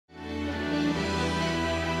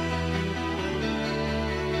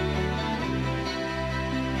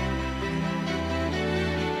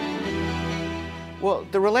Well,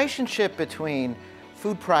 the relationship between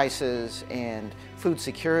food prices and food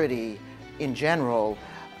security in general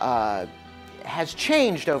has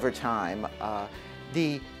changed over time.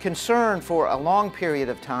 The concern for a long period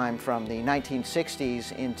of time from the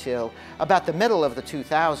 1960s until about the middle of the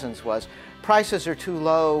 2000s was prices are too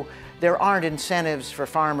low, there aren't incentives for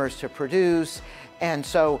farmers to produce, and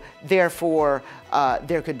so therefore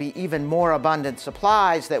there could be even more abundant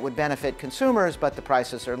supplies that would benefit consumers, but the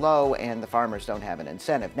prices are low and the farmers don't have an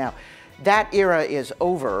incentive. Now, that era is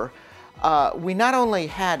over. We not only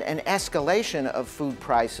had an escalation of food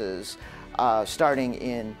prices starting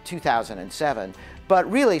in 2007, but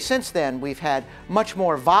really since then we've had much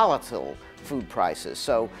more volatile food prices.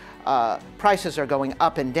 So prices are going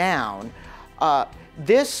up and down.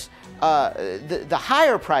 The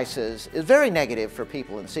higher prices is very negative for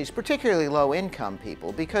people in cities, particularly low-income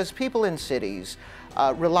people, because people in cities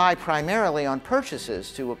rely primarily on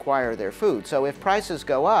purchases to acquire their food. So if prices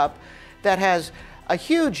go up, that has a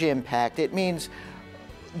huge impact. It means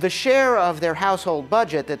the share of their household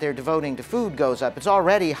budget that they're devoting to food goes up. It's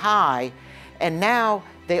already high, and now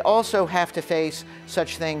they also have to face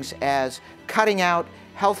such things as cutting out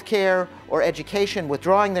health care or education,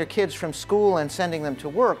 withdrawing their kids from school and sending them to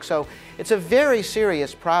work. So it's a very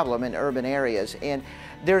serious problem in urban areas, and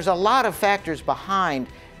there's a lot of factors behind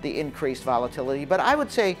the increased volatility, but I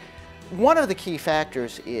would say one of the key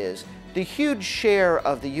factors is the huge share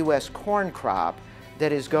of the U.S. corn crop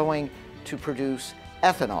that is going to produce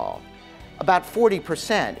ethanol. About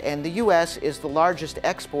 40%, and the U.S. is the largest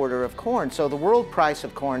exporter of corn, so the world price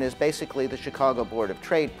of corn is basically the Chicago Board of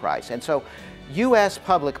Trade price. And so U.S.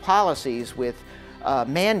 public policies with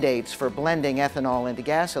mandates for blending ethanol into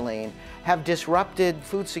gasoline have disrupted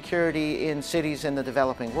food security in cities in the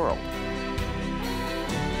developing world.